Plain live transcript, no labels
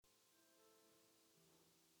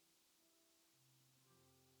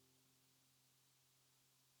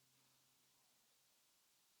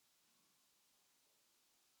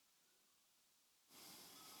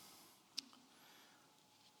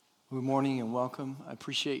Good morning and welcome. I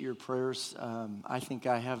appreciate your prayers. I think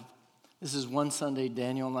this is one Sunday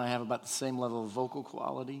Daniel and I have about the same level of vocal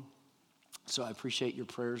quality. So I appreciate your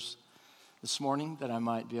prayers this morning that I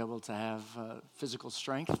might be able to have physical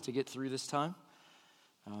strength to get through this time.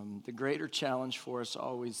 The greater challenge for us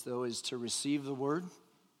always, though, is to receive the word,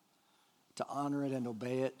 to honor it and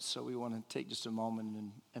obey it. So we want to take just a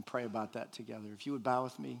moment and pray about that together. If you would bow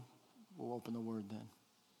with me, we'll open the word then.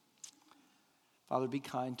 Father, be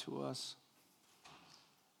kind to us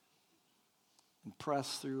and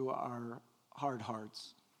press through our hard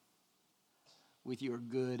hearts with your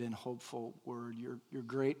good and hopeful word, your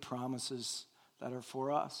great promises that are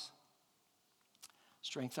for us.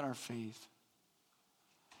 Strengthen our faith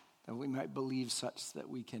that we might believe such that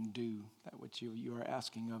we can do that which you are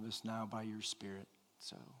asking of us now by your Spirit.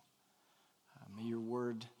 So may your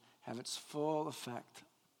word have its full effect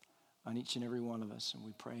on each and every one of us, and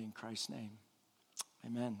we pray in Christ's name.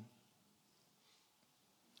 Amen.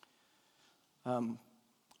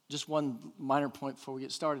 Just one minor point before we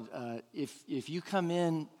get started. If you come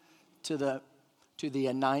in to the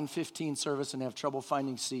 9:15 service and have trouble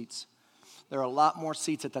finding seats, there are a lot more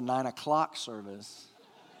seats at the 9 o'clock service,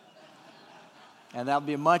 and that'll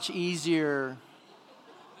be much easier.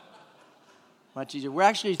 Much easier. We're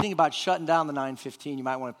actually thinking about shutting down the 9:15. You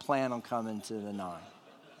might want to plan on coming to the 9.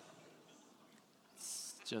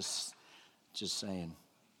 It's just saying.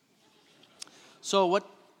 So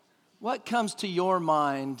what comes to your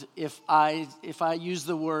mind if I use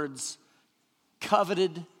the words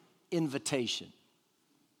coveted invitation?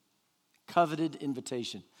 Coveted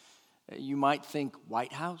invitation. You might think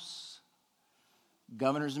White House,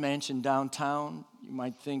 Governor's Mansion downtown. You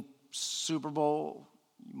might think Super Bowl.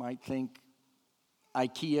 You might think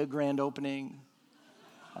IKEA grand opening.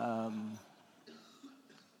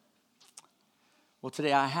 Well,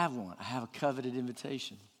 today I have one. I have a coveted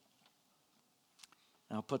invitation.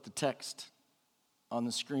 And I'll put the text on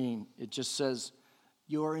the screen. It just says,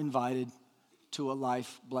 "You're invited to a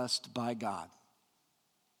life blessed by God."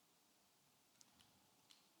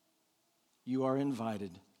 You are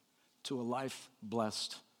invited to a life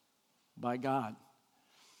blessed by God.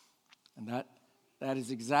 And that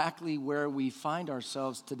is exactly where we find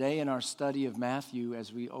ourselves today in our study of Matthew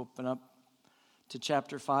as we open up to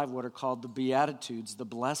chapter 5, what are called the Beatitudes, the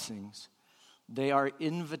blessings. They are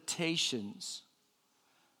invitations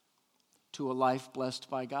to a life blessed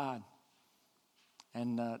by God.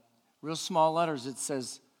 And real small letters, it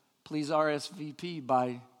says, please RSVP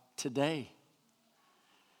by today.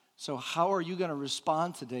 So how are you going to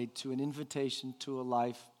respond today to an invitation to a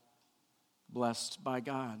life blessed by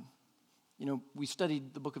God? You know, we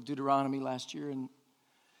studied the book of Deuteronomy last year, and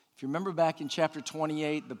if you remember back in chapter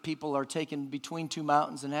 28, the people are taken between two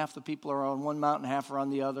mountains, and half the people are on one mountain, half are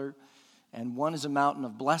on the other. And one is a mountain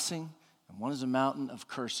of blessing, and one is a mountain of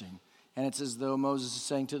cursing. And it's as though Moses is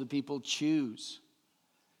saying to the people, choose.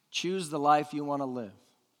 Choose the life you want to live.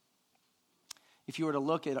 If you were to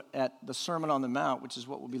look at the Sermon on the Mount, which is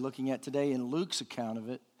what we'll be looking at today in Luke's account of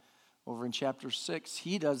it, over in chapter 6,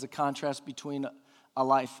 he does a contrast between a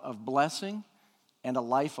life of blessing and a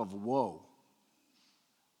life of woe.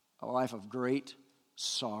 A life of great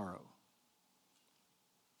sorrow.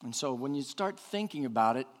 And so when you start thinking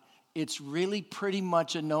about it, it's really pretty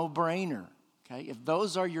much a no-brainer. Okay? If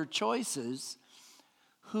those are your choices,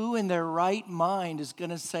 who in their right mind is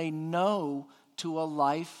going to say no to a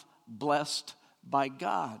life blessed by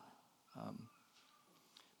God?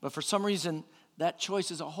 But for some reason, that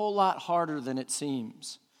choice is a whole lot harder than it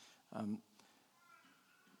seems.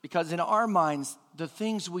 Because in our minds, the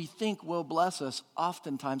things we think will bless us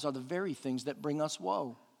oftentimes are the very things that bring us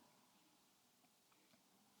woe.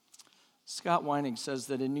 Scott Weinig says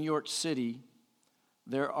that in New York City,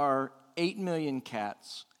 there are 8 million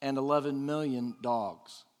cats and 11 million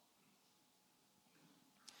dogs.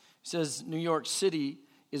 He says New York City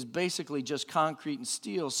is basically just concrete and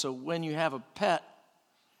steel, so when you have a pet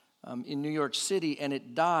in New York City and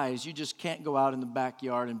it dies, you just can't go out in the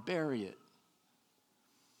backyard and bury it.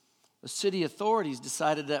 The city authorities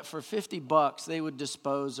decided that for $50 they would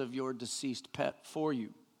dispose of your deceased pet for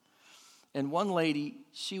you. And one lady,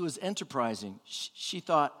 she was enterprising. She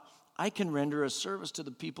thought, I can render a service to the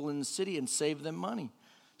people in the city and save them money.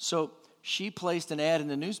 So she placed an ad in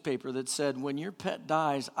the newspaper that said, when your pet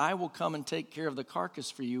dies, I will come and take care of the carcass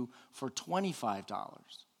for you for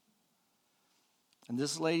 $25. And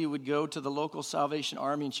this lady would go to the local Salvation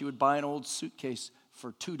Army and she would buy an old suitcase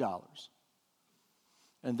for $2.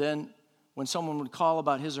 And then when someone would call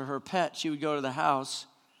about his or her pet, she would go to the house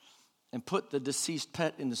and put the deceased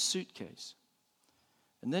pet in the suitcase.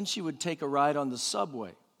 And then she would take a ride on the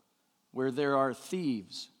subway where there are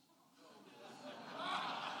thieves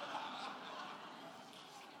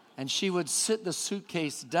And she would sit the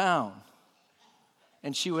suitcase down,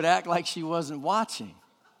 and she would act like she wasn't watching.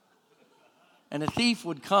 And a thief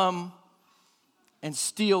would come and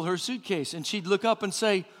steal her suitcase, and she'd look up and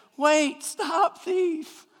say, "Wait, stop,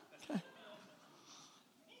 thief." Okay.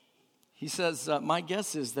 He says, my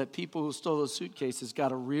guess is that people who stole those suitcases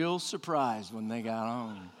got a real surprise when they got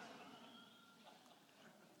home.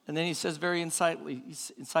 And then he says very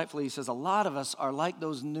insightfully, he says, a lot of us are like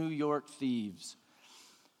those New York thieves.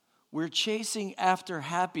 We're chasing after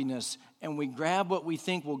happiness, and we grab what we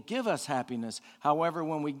think will give us happiness. However,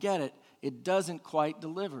 when we get it, it doesn't quite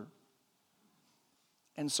deliver.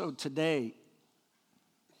 And so today,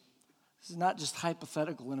 this is not just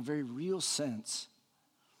hypothetical in a very real sense.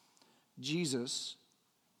 Jesus,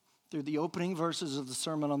 through the opening verses of the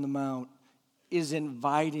Sermon on the Mount, is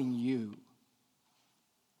inviting you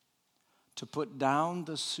to put down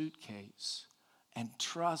the suitcase and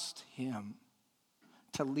trust him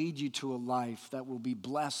to lead you to a life that will be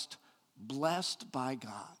blessed by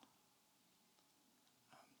God.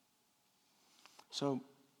 So,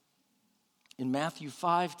 in Matthew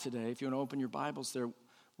 5 today, if you want to open your Bibles there,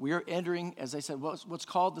 we are entering, as I said, what's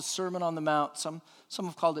called the Sermon on the Mount. Some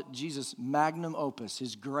have called it Jesus' magnum opus,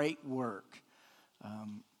 his great work.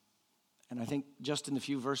 And I think just in the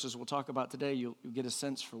few verses we'll talk about today, you'll get a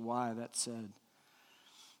sense for why that's said.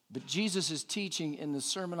 But Jesus is teaching in the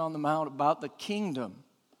Sermon on the Mount about the kingdom,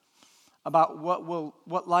 about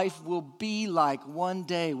what life will be like one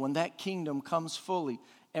day when that kingdom comes fully,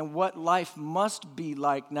 and what life must be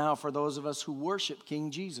like now for those of us who worship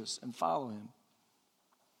King Jesus and follow him.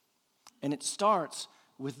 And it starts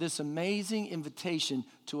with this amazing invitation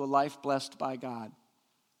to a life blessed by God.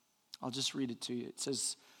 I'll just read it to you. It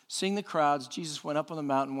says, seeing the crowds, Jesus went up on the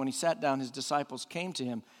mountain. When he sat down, his disciples came to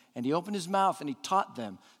him, and he opened his mouth and he taught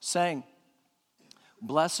them, saying,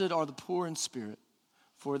 blessed are the poor in spirit,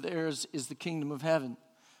 for theirs is the kingdom of heaven.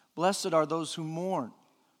 Blessed are those who mourn,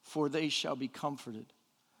 for they shall be comforted.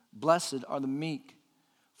 Blessed are the meek,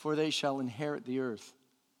 for they shall inherit the earth.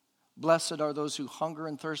 Blessed are those who hunger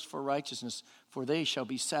and thirst for righteousness, for they shall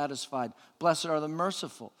be satisfied. Blessed are the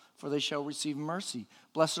merciful, for they shall receive mercy.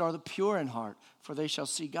 Blessed are the pure in heart, for they shall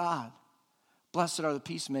see God. Blessed are the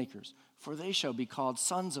peacemakers, for they shall be called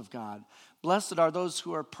sons of God. Blessed are those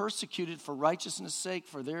who are persecuted for righteousness' sake,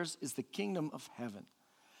 for theirs is the kingdom of heaven.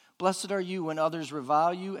 Blessed are you when others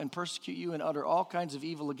revile you and persecute you and utter all kinds of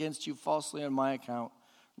evil against you falsely on my account.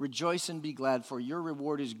 Rejoice and be glad, for your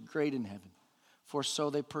reward is great in heaven. For so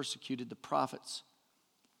they persecuted the prophets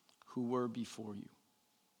who were before you.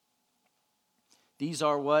 These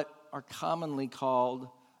are what are commonly called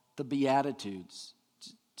the Beatitudes.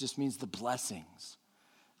 It just means the blessings.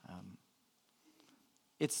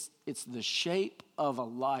 It's the shape of a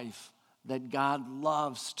life that God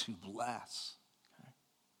loves to bless. Okay?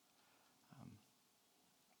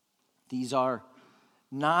 These are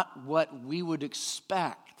not what we would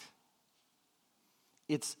expect.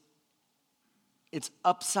 It's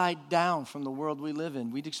upside down from the world we live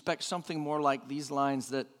in. We'd expect something more like these lines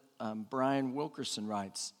that Brian Wilkerson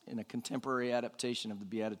writes in a contemporary adaptation of the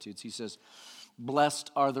Beatitudes. He says,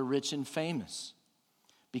 blessed are the rich and famous,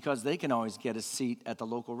 because they can always get a seat at the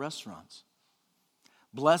local restaurants.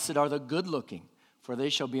 Blessed are the good-looking, for they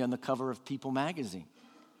shall be on the cover of People magazine.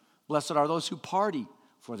 Blessed are those who party,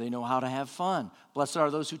 for they know how to have fun. Blessed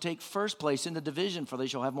are those who take first place in the division, for they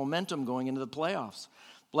shall have momentum going into the playoffs.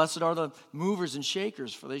 Blessed are the movers and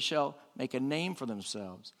shakers, for they shall make a name for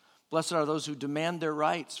themselves. Blessed are those who demand their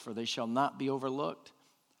rights, for they shall not be overlooked.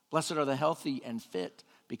 Blessed are the healthy and fit,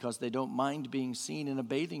 because they don't mind being seen in a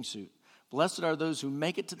bathing suit. Blessed are those who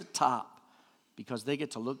make it to the top, because they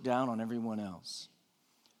get to look down on everyone else.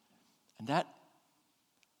 And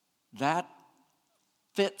that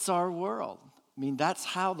fits our world. I mean, that's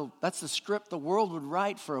the script the world would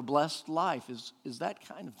write for a blessed life, is that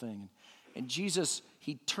kind of thing. And Jesus,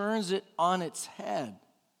 he turns it on its head.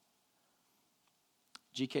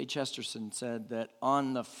 G.K. Chesterton said that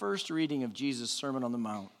on the first reading of Jesus' Sermon on the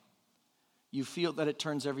Mount, you feel that it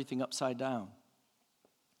turns everything upside down.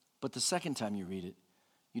 But the second time you read it,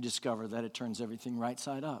 you discover that it turns everything right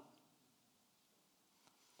side up.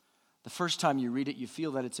 The first time you read it, you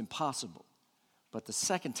feel that it's impossible. But the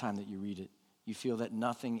second time that you read it, you feel that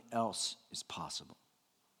nothing else is possible.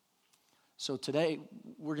 So today,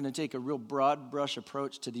 we're going to take a real broad brush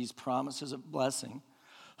approach to these promises of blessing.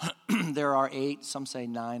 There are 8, some say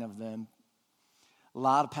 9 of them. A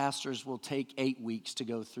lot of pastors will take 8 weeks to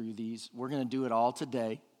go through these. We're going to do it all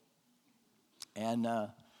today. And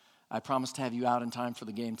I promise to have you out in time for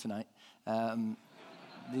the game tonight.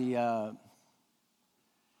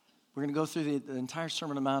 We're going to go through the entire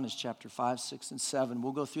Sermon on the Mount is chapter 5, 6, and 7.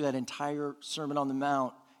 We'll go through that entire Sermon on the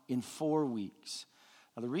Mount in 4 weeks.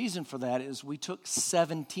 Now, the reason for that is we took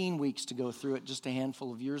 17 weeks to go through it just a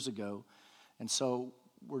handful of years ago. And so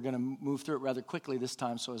we're going to move through it rather quickly this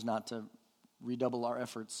time so as not to redouble our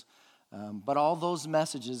efforts. But all those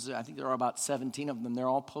messages, I think there are about 17 of them, they're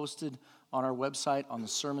all posted on our website on the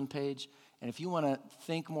sermon page. And if you want to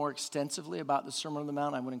think more extensively about the Sermon on the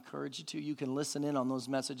Mount, I would encourage you to. You can listen in on those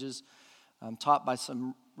messages taught by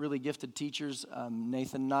some really gifted teachers,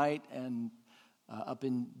 Nathan Knight and up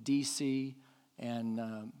in D.C., and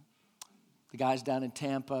the guys down in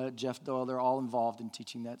Tampa, Jeff Doyle. They're all involved in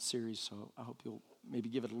teaching that series, so I hope you'll maybe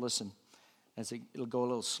give it a listen as it'll go a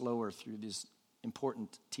little slower through these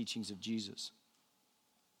important teachings of Jesus.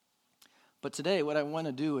 But today, what I want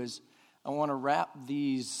to do is I want to wrap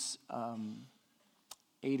these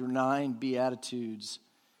 8 or 9 Beatitudes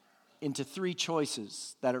into 3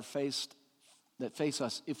 choices that face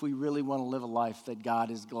us if we really want to live a life that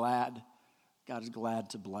God is glad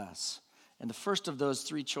to bless. And the first of those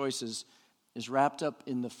 3 choices is wrapped up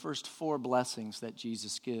in the first 4 blessings that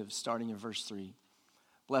Jesus gives, starting in verse 3.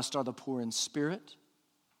 Blessed are the poor in spirit,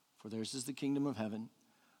 for theirs is the kingdom of heaven.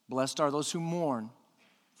 Blessed are those who mourn,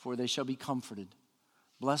 for they shall be comforted.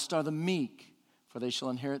 Blessed are the meek, for they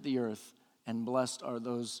shall inherit the earth. And blessed are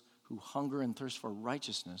those who hunger and thirst for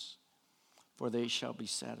righteousness, for they shall be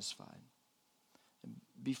satisfied. And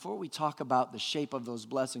before we talk about the shape of those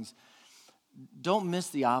blessings, don't miss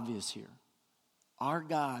the obvious here. Our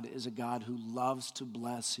God is a God who loves to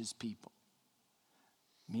bless his people.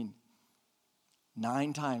 I mean,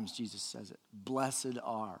 9 times Jesus says it. Blessed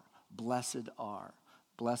are, blessed are,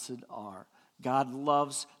 blessed are. God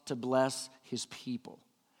loves to bless his people.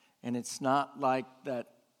 And it's not like that,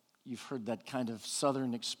 you've heard that kind of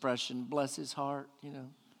southern expression, bless his heart,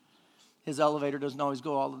 His elevator doesn't always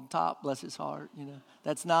go all to the top, bless his heart,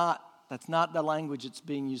 That's not the language that's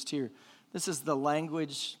being used here. This is the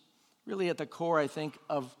language really at the core, I think,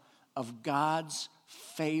 of God's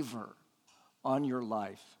favor on your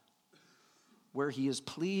life, where he is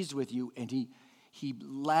pleased with you and he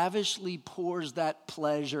lavishly pours that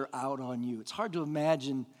pleasure out on you. It's hard to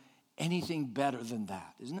imagine anything better than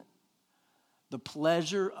that, isn't it? The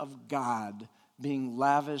pleasure of God being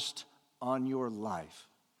lavished on your life.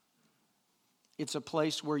 It's a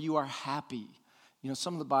place where you are happy.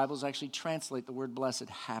 Some of the Bibles actually translate the word blessed,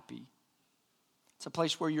 happy. It's a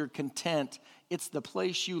place where you're content. It's the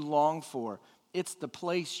place you long for. It's the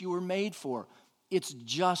place you were made for. It's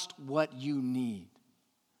just what you need,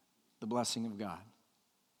 the blessing of God.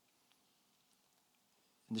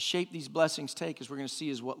 And the shape these blessings take, as we're going to see,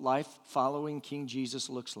 is what life following King Jesus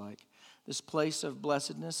looks like. This place of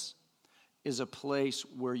blessedness is a place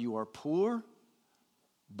where you are poor,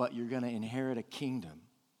 but you're going to inherit a kingdom.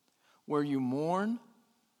 Where you mourn,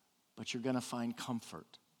 but you're going to find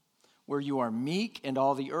comfort. Where you are meek and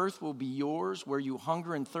all the earth will be yours. Where you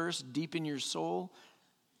hunger and thirst deep in your soul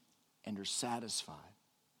and are satisfied.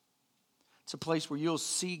 It's a place where you'll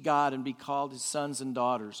see God and be called his sons and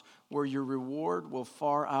daughters. Where your reward will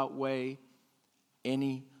far outweigh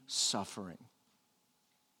any suffering.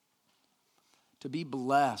 To be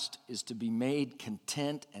blessed is to be made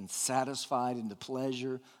content and satisfied in the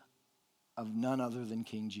pleasure of none other than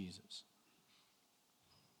King Jesus.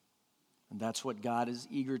 And that's what God is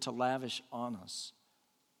eager to lavish on us.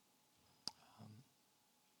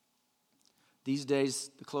 These days,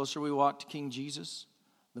 the closer we walk to King Jesus,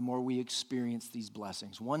 the more we experience these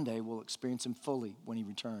blessings. One day we'll experience him fully when he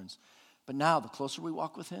returns. But now, the closer we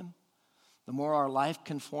walk with him, the more our life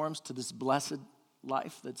conforms to this blessed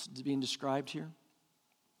life that's being described here,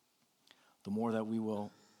 the more that we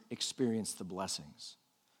will experience the blessings.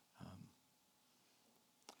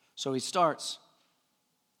 So he starts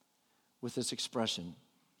with this expression,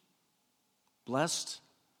 blessed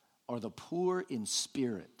are the poor in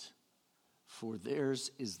spirit, for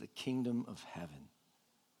theirs is the kingdom of heaven.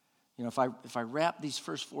 If I wrap these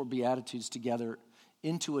first 4 Beatitudes together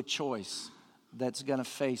into a choice that's going to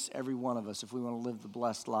face every one of us if we want to live the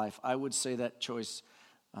blessed life, I would say that choice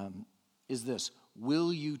is this: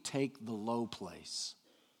 will you take the low place?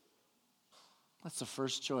 That's the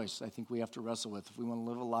first choice I think we have to wrestle with if we want to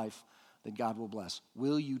live a life that God will bless.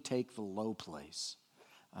 Will you take the low place?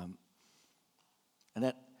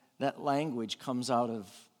 And that language comes out of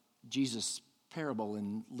Jesus' parable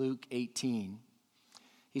in Luke 18.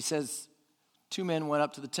 He says, 2 men went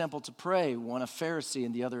up to the temple to pray, one a Pharisee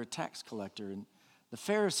and the other a tax collector. And the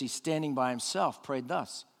Pharisee, standing by himself, prayed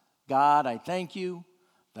thus, God, I thank you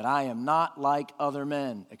that I am not like other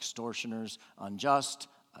men, extortioners, unjust,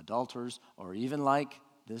 adulterers, or even like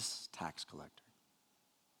this tax collector.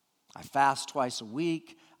 I fast twice a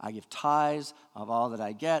week. I give tithes of all that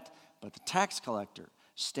I get. But the tax collector,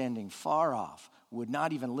 standing far off, would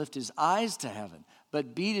not even lift his eyes to heaven,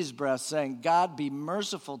 but beat his breast, saying, God, be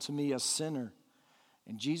merciful to me, a sinner.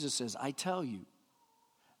 And Jesus says, I tell you,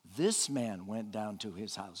 this man went down to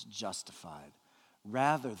his house justified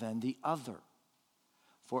rather than the other.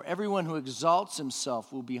 For everyone who exalts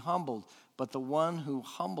himself will be humbled, but the one who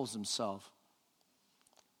humbles himself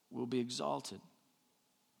will be exalted.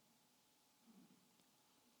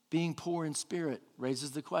 Being poor in spirit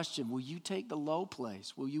raises the question, will you take the low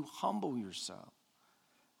place? Will you humble yourself?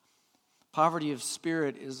 Poverty of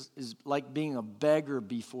spirit is like being a beggar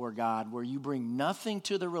before God, where you bring nothing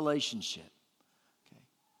to the relationship, okay,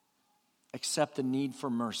 except the need for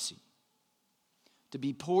mercy. To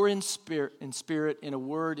be poor in spirit, in a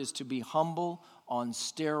word, is to be humble on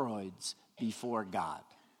steroids before God.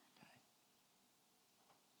 Okay.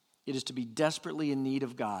 It is to be desperately in need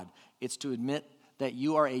of God. It's to admit that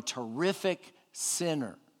you are a terrific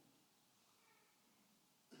sinner.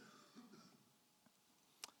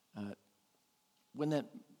 When that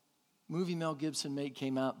movie Mel Gibson made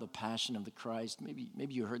came out, The Passion of the Christ,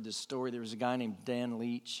 maybe you heard this story. There was a guy named Dan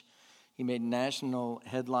Leach. He made national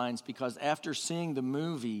headlines because after seeing the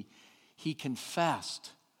movie, he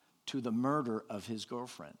confessed to the murder of his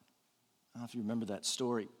girlfriend. I don't know if you remember that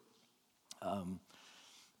story.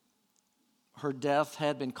 Her death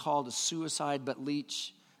had been called a suicide, but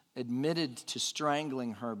Leach admitted to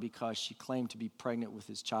strangling her because she claimed to be pregnant with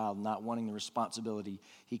his child, not wanting the responsibility.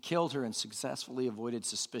 He killed her and successfully avoided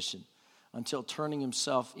suspicion until turning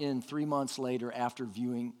himself in 3 months later after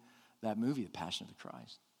viewing that movie, The Passion of the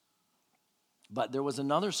Christ. But there was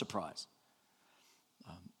another surprise.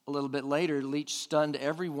 A little bit later, Leach stunned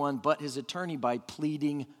everyone but his attorney by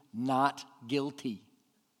pleading not guilty.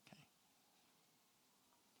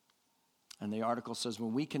 And the article says,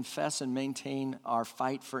 when we confess and maintain our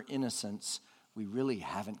fight for innocence, we really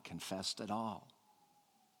haven't confessed at all.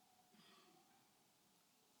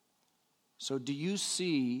 So do you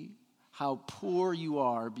see how poor you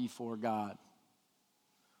are before God?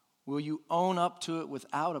 Will you own up to it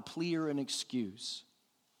without a plea or an excuse?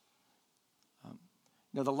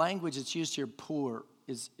 The language that's used here, poor,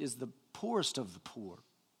 is the poorest of the poor.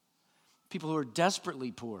 People who are desperately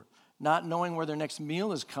poor. Not knowing where their next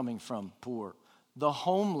meal is coming from, poor. The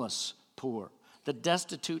homeless, poor. The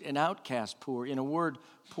destitute and outcast, poor. In a word,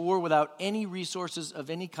 poor without any resources of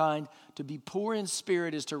any kind. To be poor in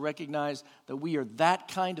spirit is to recognize that we are that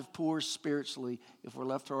kind of poor spiritually if we're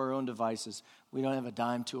left to our own devices. We don't have a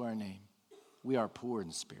dime to our name. We are poor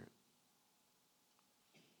in spirit.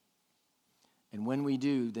 And when we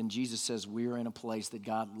do, then Jesus says we are in a place that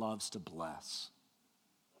God loves to bless.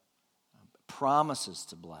 Promises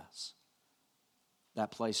to bless.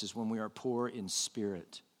 That place is when we are poor in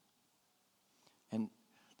spirit. And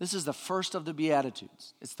this is the first of the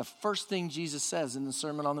Beatitudes. It's the first thing Jesus says in the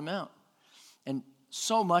Sermon on the Mount. And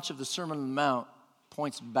so much of the Sermon on the Mount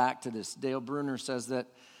points back to this. Dale Bruner says that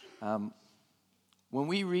when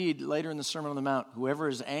we read later in the Sermon on the Mount, whoever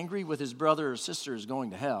is angry with his brother or sister is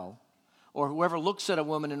going to hell, or whoever looks at a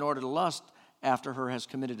woman in order to lust after her has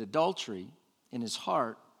committed adultery in his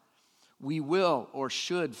heart, we will or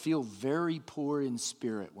should feel very poor in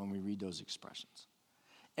spirit when we read those expressions.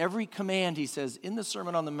 Every command, he says, in the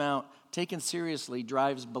Sermon on the Mount, taken seriously,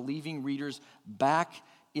 drives believing readers back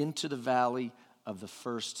into the valley of the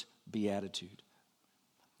first beatitude.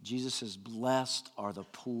 Jesus says, blessed are the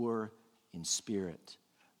poor in spirit.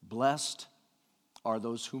 Blessed are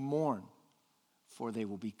those who mourn, for they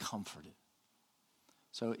will be comforted.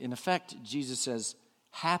 So in effect, Jesus says,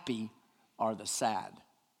 happy are the sad.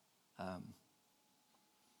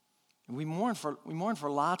 And we mourn for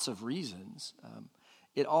lots of reasons.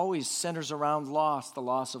 It always centers around loss, the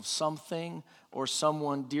loss of something or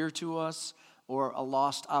someone dear to us, or a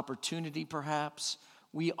lost opportunity perhaps.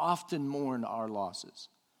 We often mourn our losses.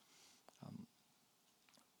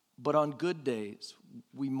 But on good days,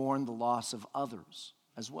 we mourn the loss of others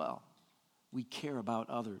as well. We care about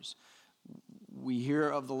others. We hear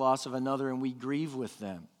of the loss of another and we grieve with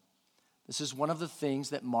them. This is one of the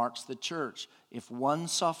things that marks the church. If one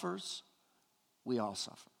suffers, we all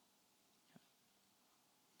suffer.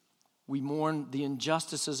 We mourn the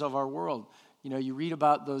injustices of our world. You read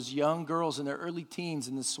about those young girls in their early teens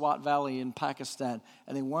in the Swat Valley in Pakistan,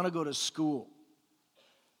 and they want to go to school,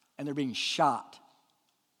 and they're being shot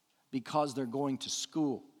because they're going to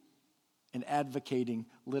school and advocating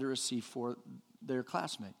literacy for their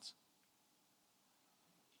classmates.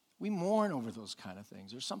 We mourn over those kind of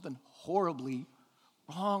things. There's something horribly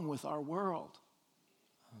wrong with our world.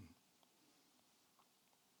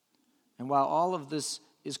 And while all of this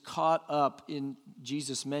is caught up in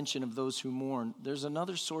Jesus' mention of those who mourn, there's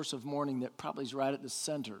another source of mourning that probably is right at the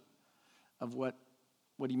center of what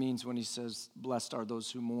he means when he says, blessed are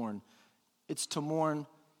those who mourn. It's to mourn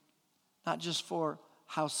not just for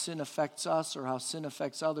how sin affects us or how sin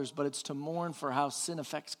affects others, but it's to mourn for how sin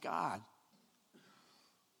affects God.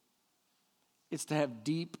 It's to have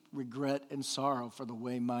deep regret and sorrow for the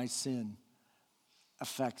way my sin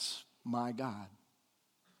affects my God.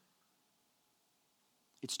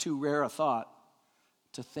 It's too rare a thought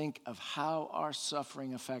to think of how our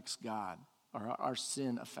suffering affects God, or our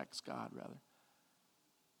sin affects God, rather.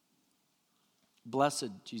 Blessed,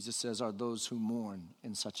 Jesus says, are those who mourn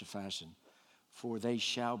in such a fashion, for they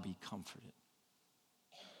shall be comforted.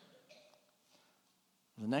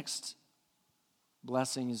 The next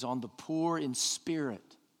blessing is on the poor in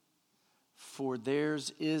spirit, for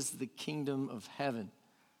theirs is the kingdom of heaven.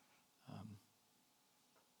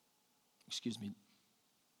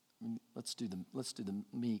 Let's do the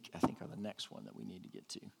meek, I think, are the next one that we need to get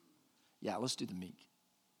to. Yeah, let's do the meek.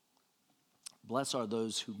 Blessed are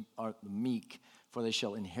those who are the meek, for they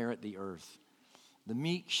shall inherit the earth. The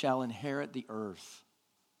meek shall inherit the earth.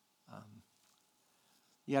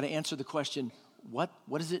 You got to answer the question, what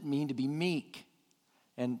does it mean to be meek?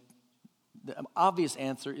 And the obvious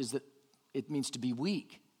answer is that it means to be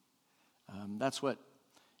weak. That's what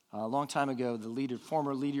a long time ago, the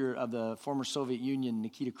former leader of the former Soviet Union,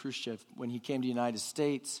 Nikita Khrushchev, when he came to the United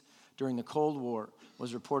States during the Cold War,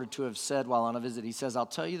 was reported to have said while on a visit, he says, I'll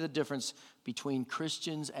tell you the difference between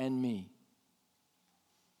Christians and me.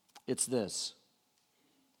 It's this.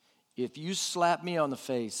 If you slap me on the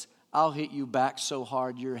face, I'll hit you back so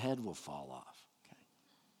hard your head will fall off. Okay.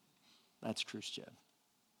 That's Khrushchev.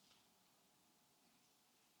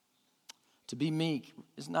 To be meek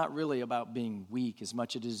is not really about being weak as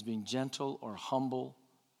much as it is being gentle or humble.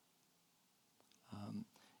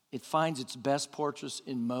 It finds its best portraits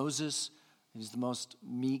in Moses. He's the most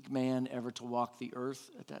meek man ever to walk the earth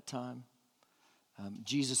at that time.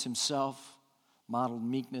 Jesus himself modeled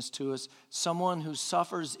meekness to us. Someone who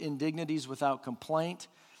suffers indignities without complaint.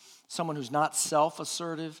 Someone who's not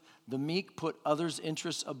self-assertive. The meek put others'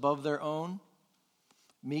 interests above their own.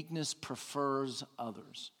 Meekness prefers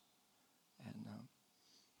others. And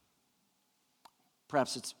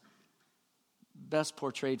perhaps it's best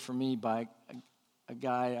portrayed for me by a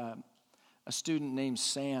guy, a student named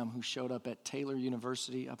Sam, who showed up at Taylor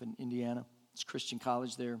University up in Indiana. It's a Christian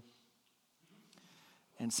college there.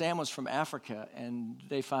 And Sam was from Africa, and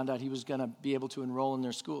they found out he was going to be able to enroll in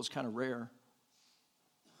their school. It's kind of rare.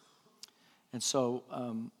 And so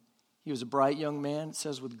he was a bright young man, it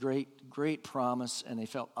says, with great promise, and they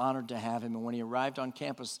felt honored to have him. And when he arrived on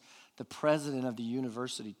campus, the president of the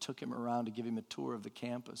university took him around to give him a tour of the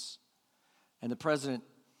campus. And the president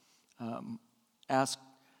asked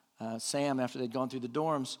Sam, after they'd gone through the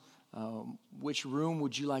dorms, which room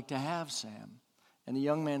would you like to have, Sam? And the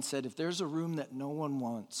young man said, if there's a room that no one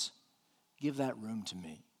wants, give that room to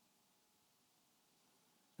me.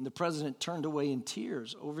 And the president turned away in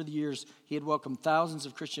tears. Over the years, he had welcomed thousands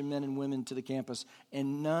of Christian men and women to the campus,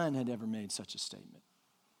 and none had ever made such a statement.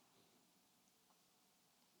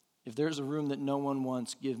 If there's a room that no one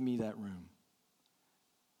wants, give me that room.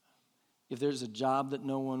 If there's a job that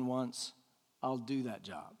no one wants, I'll do that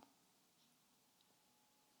job.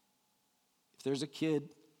 If there's a kid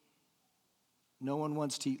no one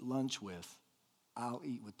wants to eat lunch with, I'll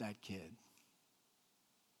eat with that kid.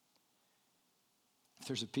 If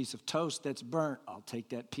there's a piece of toast that's burnt, I'll take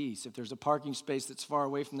that piece. If there's a parking space that's far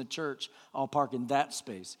away from the church, I'll park in that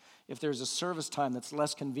space. If there's a service time that's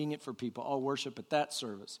less convenient for people, I'll worship at that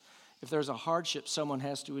service. If there's a hardship someone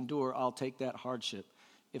has to endure, I'll take that hardship.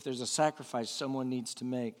 If there's a sacrifice someone needs to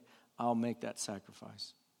make, I'll make that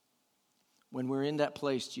sacrifice. When we're in that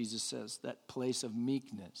place, Jesus says, that place of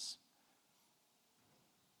meekness,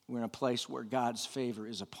 we're in a place where God's favor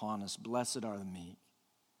is upon us. Blessed are the meek.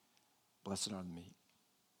 Blessed are the meek.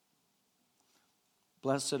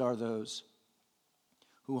 Blessed are those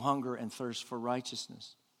who hunger and thirst for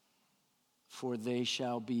righteousness, for they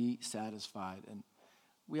shall be satisfied. And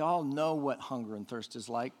we all know what hunger and thirst is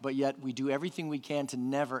like, but yet we do everything we can to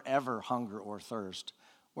never, ever hunger or thirst.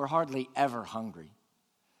 We're hardly ever hungry.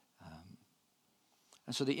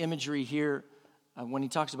 And so the imagery here, when he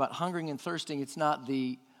talks about hungering and thirsting, it's not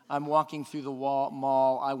the I'm walking through the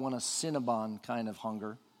mall, I want a Cinnabon kind of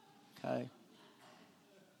hunger, okay?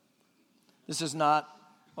 This is not,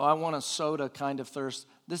 I want a soda kind of thirst.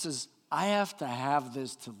 This is, I have to have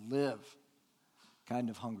this to live kind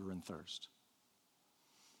of hunger and thirst.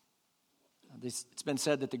 It's been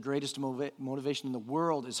said that the greatest motivation in the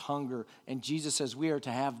world is hunger, and Jesus says we are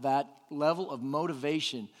to have that level of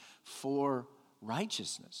motivation for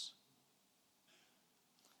righteousness.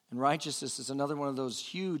 And righteousness is another one of those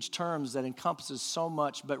huge terms that encompasses so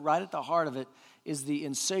much, but right at the heart of it is the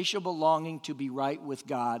insatiable longing to be right with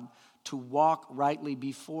God, to walk rightly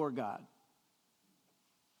before God.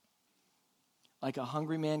 Like a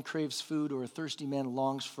hungry man craves food or a thirsty man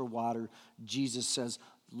longs for water, Jesus says,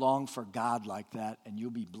 long for God like that, and you'll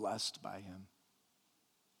be blessed by him.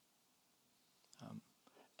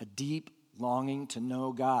 A deep longing to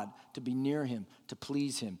know God, to be near him, to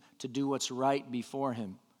please him, to do what's right before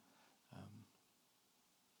him.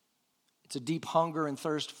 It's a deep hunger and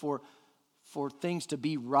thirst for things to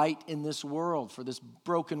be right in this world, for this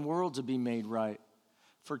broken world to be made right,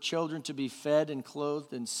 for children to be fed and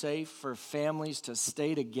clothed and safe, for families to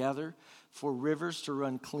stay together, for rivers to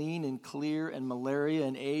run clean and clear, and malaria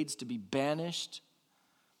and AIDS to be banished,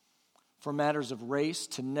 for matters of race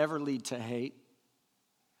to never lead to hate.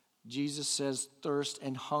 Jesus says thirst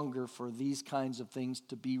and hunger for these kinds of things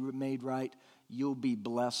to be made right. You'll be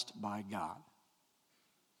blessed by God.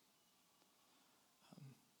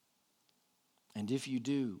 And if you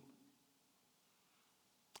do,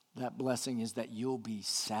 that blessing is that you'll be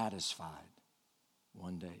satisfied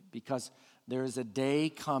one day. Because there is a day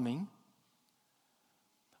coming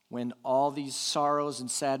when all these sorrows and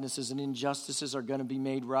sadnesses and injustices are going to be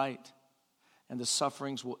made right, and the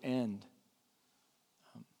sufferings will end.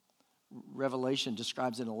 Revelation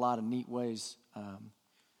describes it in a lot of neat ways.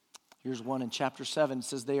 Here's one in chapter 7. It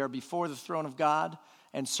says, they are before the throne of God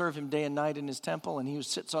and serve him day and night in his temple, and he who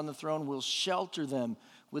sits on the throne will shelter them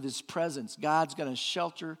with his presence. God's going to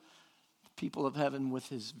shelter the people of heaven with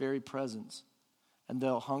his very presence. And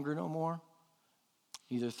they'll hunger no more,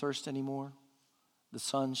 neither thirst anymore. The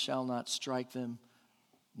sun shall not strike them,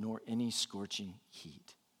 nor any scorching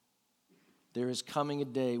heat. There is coming a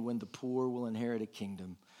day when the poor will inherit a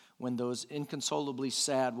kingdom, when those inconsolably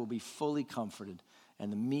sad will be fully comforted,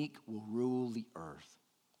 and the meek will rule the earth.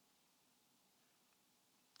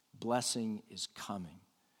 Blessing is coming.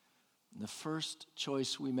 And the first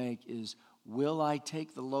choice we make is, will I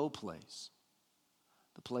take the low place,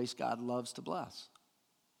 the place God loves to bless?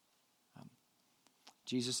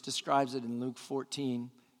 Jesus describes it in Luke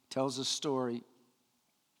 14, tells a story,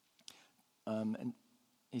 and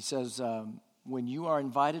he says, when you are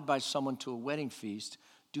invited by someone to a wedding feast,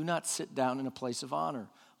 do not sit down in a place of honor,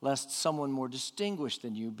 lest someone more distinguished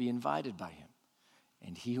than you be invited by him.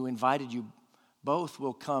 And he who invited you both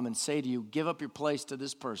will come and say to you, give up your place to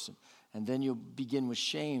this person. And then you'll begin with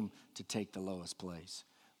shame to take the lowest place.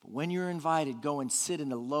 But when you're invited, go and sit in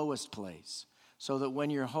the lowest place, so that when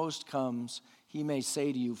your host comes, he may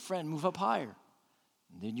say to you, friend, move up higher.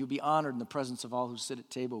 And then you'll be honored in the presence of all who sit at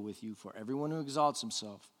table with you. For everyone who exalts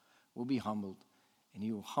himself will be humbled, and he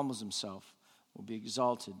who humbles himself will be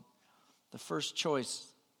exalted. The first choice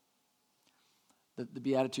that the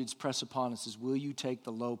Beatitudes press upon us is, will you take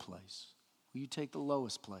the low place? Will you take the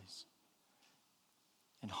lowest place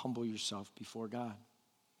and humble yourself before God?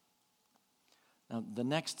 Now, the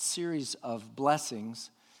next series of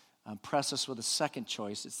blessings press us with a second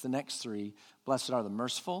choice. It's the next three. Blessed are the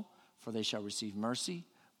merciful, for they shall receive mercy.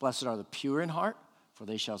 Blessed are the pure in heart, for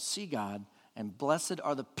they shall see God. And blessed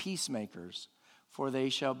are the peacemakers, for they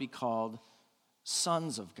shall be called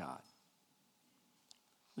sons of God.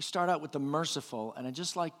 We start out with the merciful, and I'd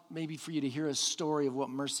just like maybe for you to hear a story of what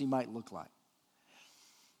mercy might look like.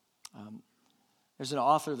 There's an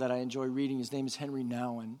author that I enjoy reading. His name is Henry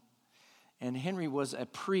Nouwen. And Henry was a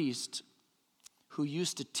priest who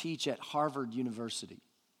used to teach at Harvard University.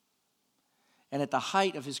 And at the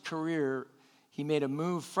height of his career, he made a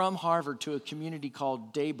move from Harvard to a community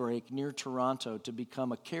called Daybreak near Toronto to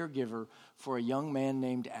become a caregiver for a young man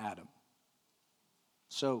named Adam.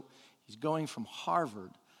 So he's going from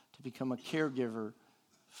Harvard to become a caregiver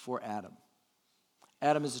for Adam.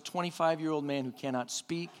 Adam is a 25-year-old man who cannot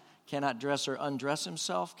speak, cannot dress or undress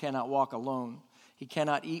himself, cannot walk alone. He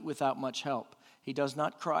cannot eat without much help. He does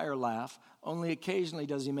not cry or laugh. Only occasionally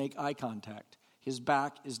does he make eye contact. His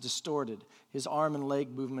back is distorted. His arm and leg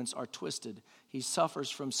movements are twisted. He suffers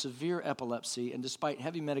from severe epilepsy and, despite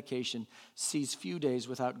heavy medication, sees few days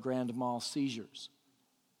without grand mal seizures.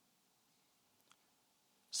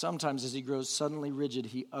 Sometimes, as he grows suddenly rigid,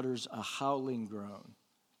 he utters a howling groan.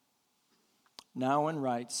 Nouwen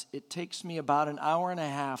writes, it takes me about an hour and a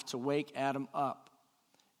half to wake Adam up,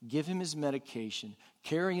 give him his medication,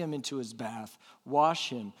 carry him into his bath, wash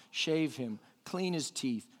him, shave him, clean his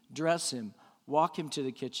teeth, dress him, walk him to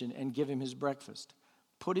the kitchen, and give him his breakfast.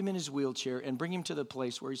 Put him in his wheelchair and bring him to the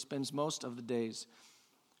place where he spends most of the days,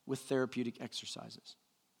 with therapeutic exercises.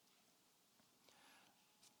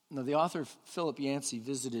 Now, the author Philip Yancey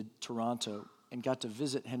visited Toronto and got to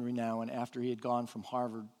visit Henry Nouwen after he had gone from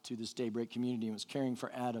Harvard to this Daybreak community and was caring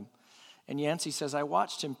for Adam. And Yancey says, I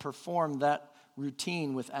watched him perform that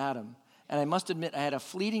routine with Adam, and I must admit I had a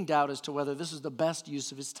fleeting doubt as to whether this was the best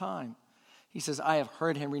use of his time. He says, I have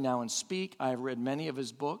heard Henry Nouwen speak. I have read many of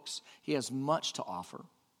his books. He has much to offer.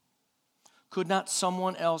 Could not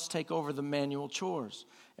someone else take over the manual chores?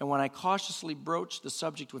 And when I cautiously broached the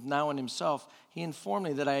subject with Nouwen himself, he informed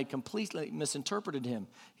me that I had completely misinterpreted him.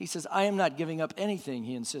 He says, I am not giving up anything,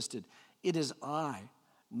 he insisted. It is I,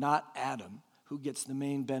 not Adam, who gets the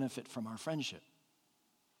main benefit from our friendship.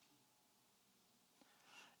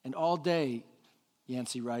 And all day,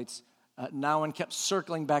 Yancey writes, Nouwen kept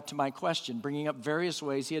circling back to my question, bringing up various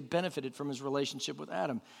ways he had benefited from his relationship with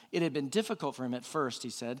Adam. It had been difficult for him at first,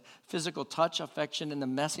 he said. Physical touch, affection, and the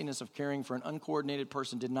messiness of caring for an uncoordinated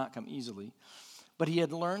person did not come easily. But he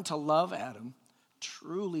had learned to love Adam,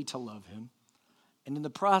 truly to love him. And in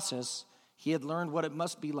the process, he had learned what it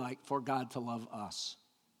must be like for God to love us.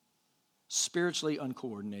 Spiritually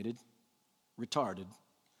uncoordinated, retarded,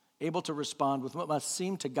 able to respond with what must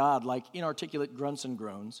seem to God like inarticulate grunts and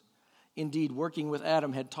groans. Indeed, working with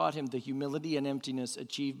Adam had taught him the humility and emptiness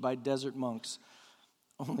achieved by desert monks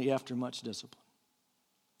only after much discipline.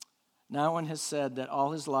 Nouwen has said that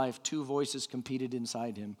all his life, two voices competed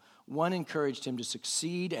inside him. One encouraged him to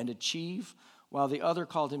succeed and achieve, while the other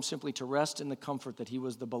called him simply to rest in the comfort that he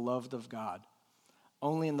was the beloved of God.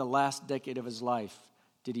 Only in the last decade of his life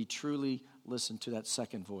did he truly listen to that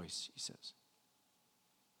second voice, he says.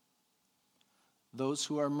 Those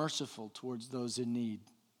who are merciful towards those in need,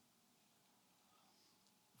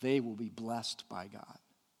 they will be blessed by God.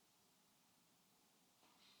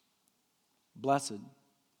 Blessed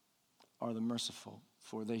are the merciful,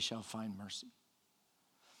 for they shall find mercy.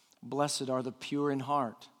 Blessed are the pure in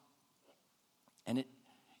heart. And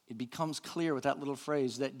it becomes clear with that little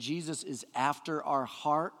phrase that Jesus is after our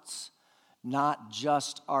hearts, not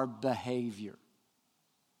just our behavior.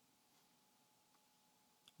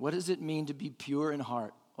 What does it mean to be pure in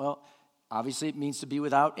heart? Well, obviously it means to be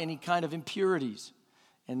without any kind of impurities.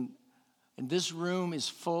 And this room is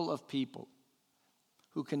full of people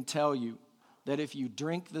who can tell you that if you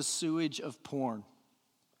drink the sewage of porn,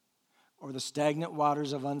 or the stagnant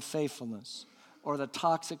waters of unfaithfulness, or the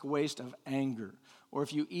toxic waste of anger, or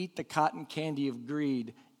if you eat the cotton candy of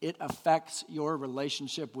greed, it affects your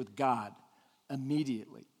relationship with God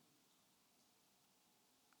immediately,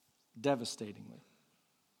 devastatingly.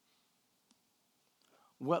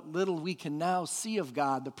 What little we can now see of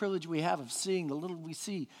God, the privilege we have of seeing the little we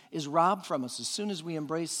see, is robbed from us as soon as we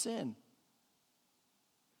embrace sin.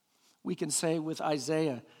 We can say with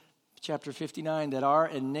Isaiah chapter 59 that our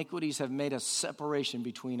iniquities have made a separation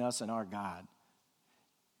between us and our God.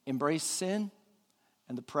 Embrace sin,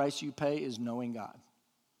 and the price you pay is knowing God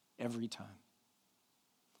every time.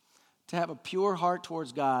 To have a pure heart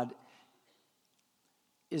towards God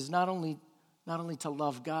is not only to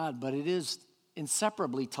love God, but it is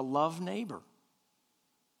inseparably to love neighbor.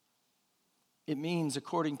 It means,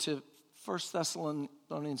 according to 1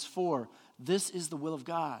 Thessalonians 4, this is the will of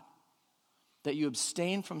God, that you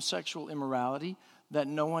abstain from sexual immorality, that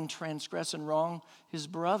no one transgress and wrong his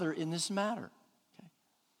brother in this matter. Okay?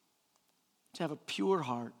 To have a pure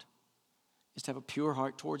heart is to have a pure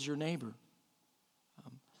heart towards your neighbor,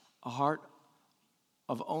 a heart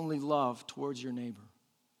of only love towards your neighbor.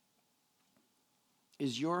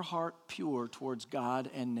 Is your heart pure towards God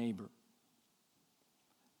and neighbor?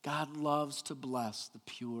 God loves to bless the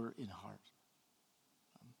pure in heart.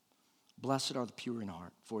 Blessed are the pure in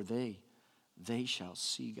heart, for they shall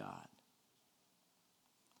see God.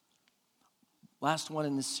 Last one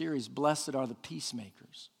in this series, blessed are the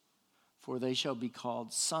peacemakers, for they shall be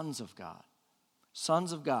called sons of God.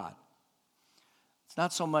 Sons of God. It's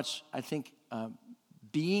not so much, I think,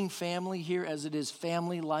 being family here as it is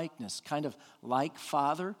family likeness, kind of like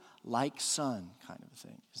father, like son kind of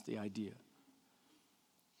thing is the idea.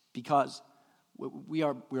 Because we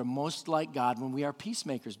are most like God when we are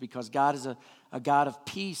peacemakers, because God is a God of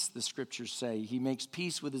peace, the scriptures say. He makes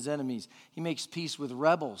peace with his enemies. He makes peace with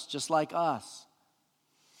rebels, just like us.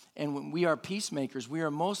 And when we are peacemakers, we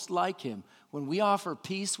are most like him when we offer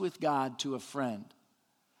peace with God to a friend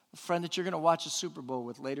that you're going to watch a Super Bowl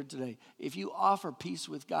with later today. If you offer peace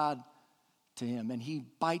with God to him and he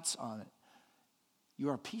bites on it, you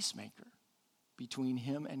are a peacemaker between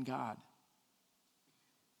him and God.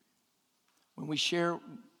 When we share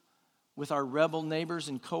with our rebel neighbors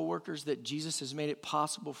and coworkers that Jesus has made it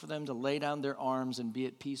possible for them to lay down their arms and be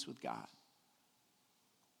at peace with God,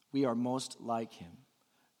 we are most like him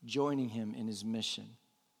joining him in his mission.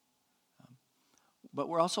 But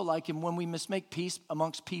we're also like him when we mismake peace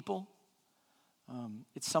amongst people.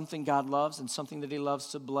 It's something God loves and something that he loves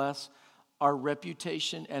to bless. Our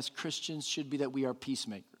reputation as Christians should be that we are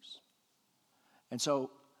peacemakers. And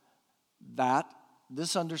so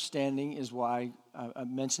this understanding is why I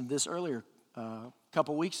mentioned this earlier, a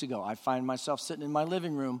couple weeks ago. I find myself sitting in my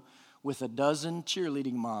living room with a dozen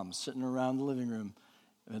cheerleading moms sitting around the living room.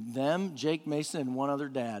 And them, Jake Mason, and one other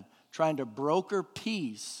dad, trying to broker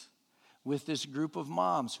peace with this group of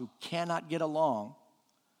moms who cannot get along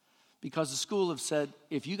because the school have said,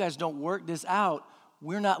 if you guys don't work this out,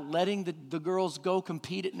 we're not letting the girls go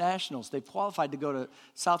compete at nationals. They've qualified to go to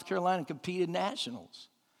South Carolina and compete at nationals.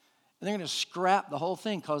 And they're going to scrap the whole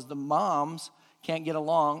thing because the moms can't get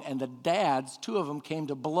along, and the dads, 2 of them, came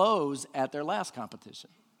to blows at their last competition.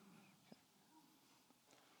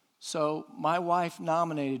 So my wife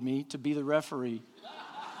nominated me to be the referee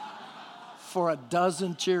for a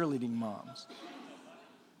dozen cheerleading moms.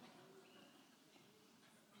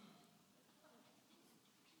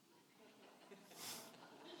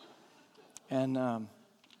 And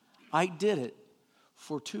I did it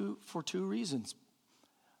for two reasons.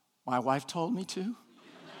 My wife told me to.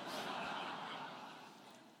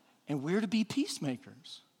 And we're to be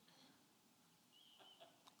peacemakers.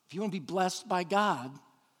 If you want to be blessed by God,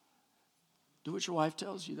 do what your wife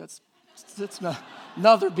tells you. That's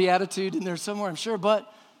another beatitude in there somewhere, I'm sure.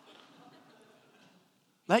 But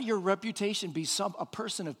let your reputation be a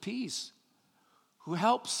person of peace who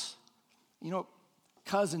helps,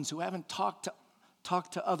 cousins who haven't talked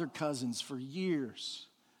to other cousins for years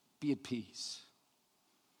be at peace.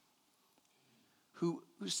 Who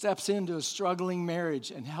steps into a struggling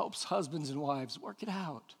marriage and helps husbands and wives work it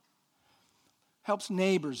out. Helps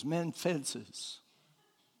neighbors mend fences.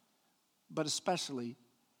 But especially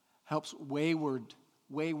helps wayward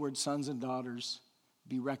sons and daughters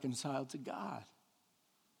be reconciled to God.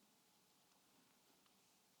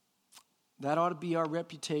 That ought to be our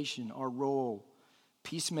reputation, our role,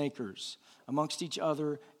 peacemakers amongst each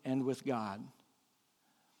other and with God.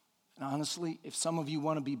 And honestly, if some of you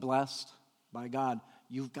want to be blessed by God,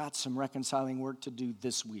 you've got some reconciling work to do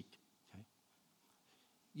this week. Okay?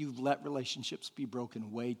 You've let relationships be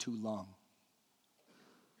broken way too long.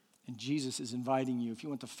 And Jesus is inviting you, if you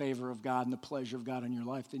want the favor of God and the pleasure of God in your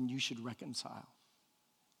life, then you should reconcile.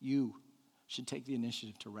 You should take the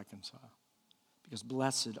initiative to reconcile. Because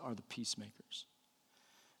blessed are the peacemakers.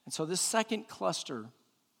 And so this second cluster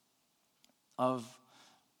of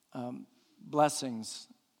blessings,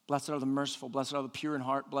 blessed are the merciful, blessed are the pure in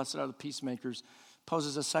heart, blessed are the peacemakers,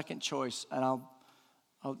 poses a second choice. And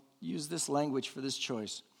I'll use this language for this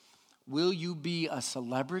choice. Will you be a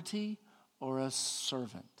celebrity or a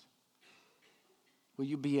servant? Will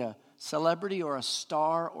you be a celebrity or a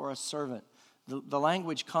star or a servant? The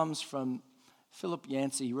language comes from Philip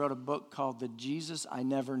Yancey. He wrote a book called The Jesus I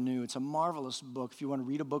Never Knew. It's a marvelous book. If you want to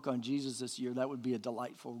read a book on Jesus this year, that would be a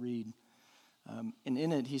delightful read. And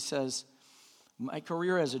in it, he says, my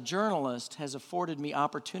career as a journalist has afforded me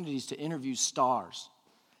opportunities to interview stars,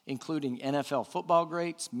 including NFL football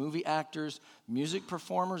greats, movie actors, music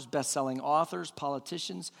performers, best-selling authors,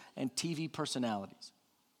 politicians, and TV personalities.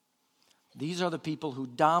 These are the people who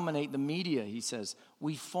dominate the media, he says.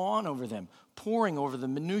 We fawn over them, poring over the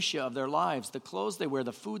minutiae of their lives, the clothes they wear,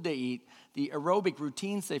 the food they eat, the aerobic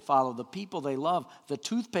routines they follow, the people they love, the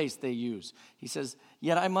toothpaste they use. He says,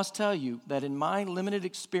 yet I must tell you that in my limited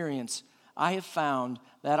experience, I have found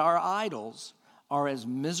that our idols are as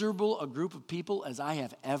miserable a group of people as I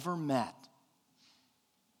have ever met.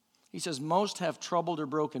 He says, most have troubled or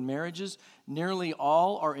broken marriages. Nearly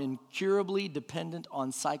all are incurably dependent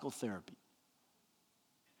on psychotherapy.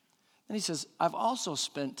 And he says, I've also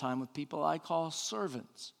spent time with people I call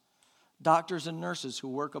servants, doctors and nurses who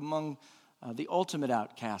work among the ultimate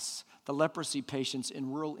outcasts, the leprosy patients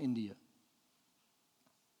in rural India.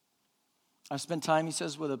 I've spent time, he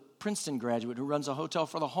says, with a Princeton graduate who runs a hotel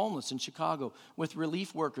for the homeless in Chicago, with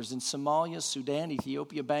relief workers in Somalia, Sudan,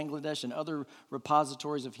 Ethiopia, Bangladesh, and other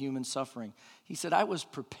repositories of human suffering. He said, I was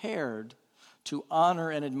prepared to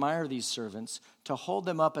honor and admire these servants, to hold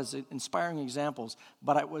them up as inspiring examples,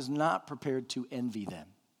 but I was not prepared to envy them.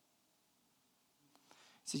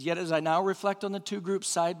 He says, yet as I now reflect on the two groups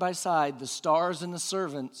side by side, the stars and the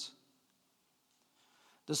servants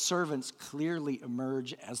clearly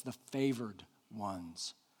emerge as the favored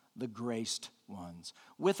ones, the graced ones.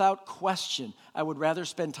 Without question, I would rather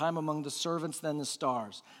spend time among the servants than the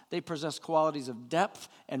stars. They possess qualities of depth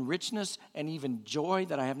and richness and even joy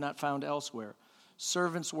that I have not found elsewhere.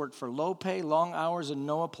 Servants work for low pay, long hours, and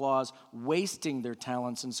no applause, wasting their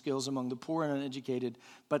talents and skills among the poor and uneducated.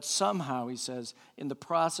 But somehow, he says, in the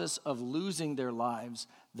process of losing their lives,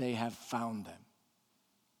 they have found them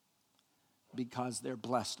because they're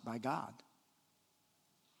blessed by God.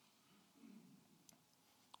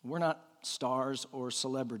 We're not stars or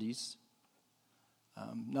celebrities.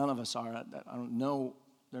 None of us are. I don't know.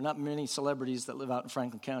 There are not many celebrities that live out in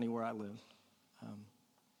Franklin County where I live.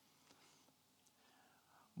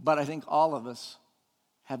 But I think all of us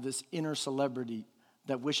have this inner celebrity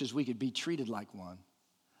that wishes we could be treated like one,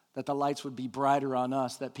 that the lights would be brighter on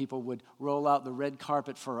us, that people would roll out the red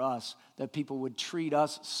carpet for us, that people would treat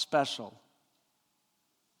us special.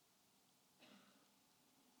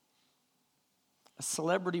 A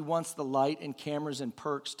celebrity wants the light and cameras and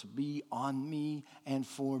perks to be on me and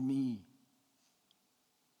for me.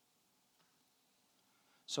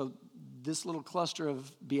 So this little cluster of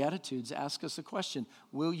Beatitudes ask us a question.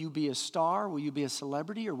 Will you be a star? Will you be a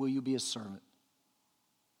celebrity? Or will you be a servant?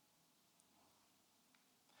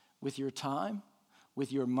 With your time,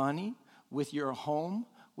 with your money, with your home,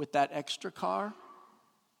 with that extra car?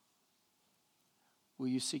 Will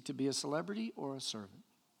you seek to be a celebrity or a servant?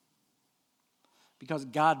 Because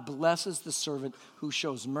God blesses the servant who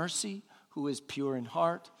shows mercy, who is pure in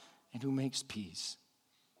heart, and who makes peace.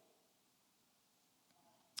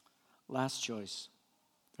 Last choice.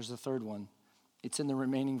 There's a third one. It's in the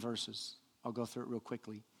remaining verses. I'll go through it real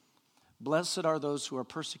quickly. Blessed are those who are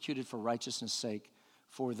persecuted for righteousness' sake,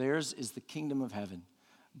 for theirs is the kingdom of heaven.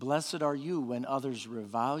 Blessed are you when others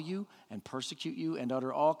revile you and persecute you and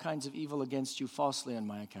utter all kinds of evil against you falsely on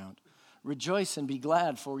my account. Rejoice and be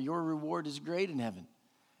glad, for your reward is great in heaven.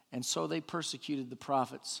 And so they persecuted the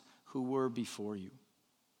prophets who were before you.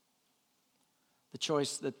 The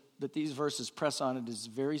choice that these verses press on it is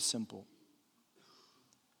very simple.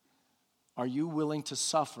 Are you willing to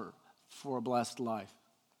suffer for a blessed life?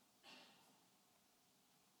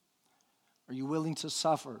 Are you willing to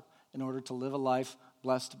suffer in order to live a life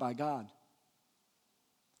blessed by God?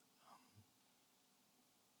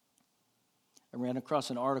 I ran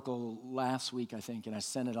across an article last week, I think, and I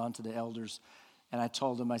sent it on to the elders, and I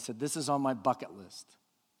told them, I said, this is on my bucket list.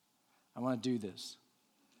 I want to do this.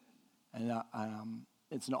 And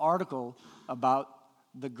it's an article about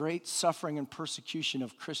the great suffering and persecution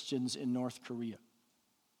of Christians in North Korea.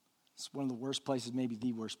 It's one of the worst places, maybe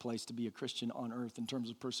the worst place to be a Christian on earth in terms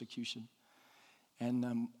of persecution.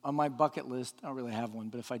 And on my bucket list, I don't really have one,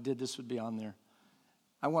 but if I did, this would be on there.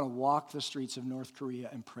 I want to walk the streets of North Korea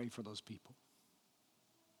and pray for those people.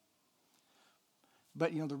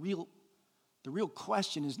 But, the real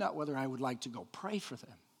question is not whether I would like to go pray for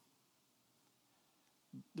them.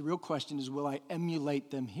 The real question is, will I emulate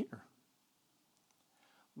them here?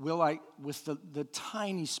 Will I, with the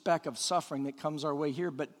tiny speck of suffering that comes our way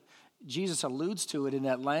here, but Jesus alludes to it in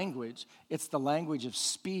that language. It's the language of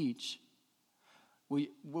speech.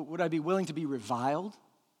 Would I be willing to be reviled?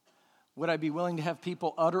 Would I be willing to have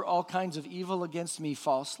people utter all kinds of evil against me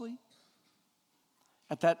falsely?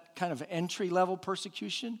 At that kind of entry-level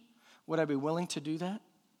persecution, would I be willing to do that?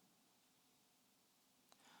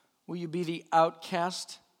 Will you be the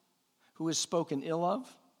outcast who is spoken ill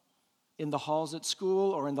of in the halls at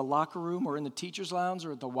school or in the locker room or in the teacher's lounge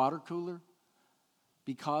or at the water cooler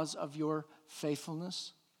because of your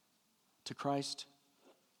faithfulness to Christ?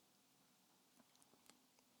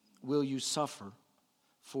 Will you suffer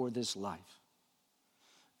for this life?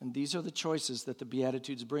 And these are the choices that the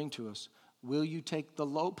Beatitudes bring to us. Will you take the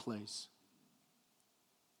low place?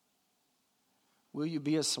 Will you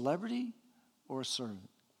be a celebrity or a servant?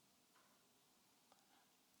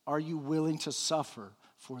 Are you willing to suffer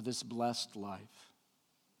for this blessed life?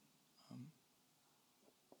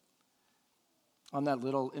 On that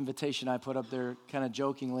little invitation I put up there, kind of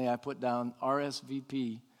jokingly, I put down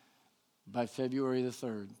RSVP by February the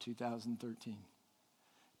 3rd, 2013.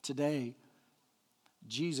 Today,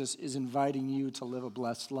 Jesus is inviting you to live a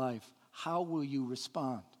blessed life. How will you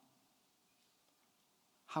respond?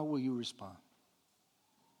 How will you respond?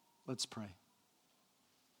 Let's pray.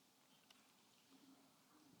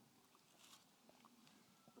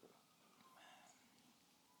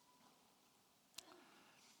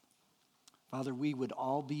 Father, we would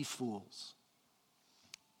all be fools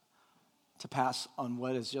to pass on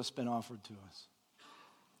what has just been offered to us.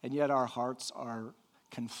 And yet our hearts are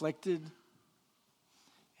conflicted,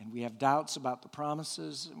 and we have doubts about the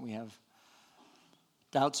promises, and we have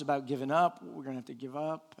doubts about giving up, what we're going to have to give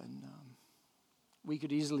up. And we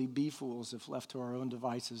could easily be fools if left to our own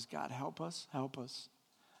devices. God, help us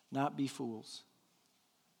not be fools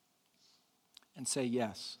and say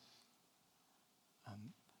yes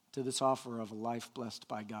to this offer of a life blessed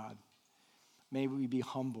by God. May we be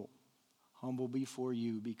humble before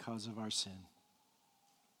you because of our sin.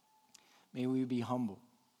 May we be humble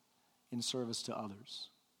in service to others.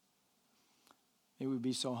 May we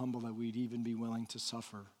be so humble that we'd even be willing to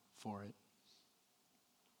suffer for it.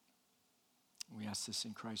 We ask this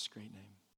in Christ's great name.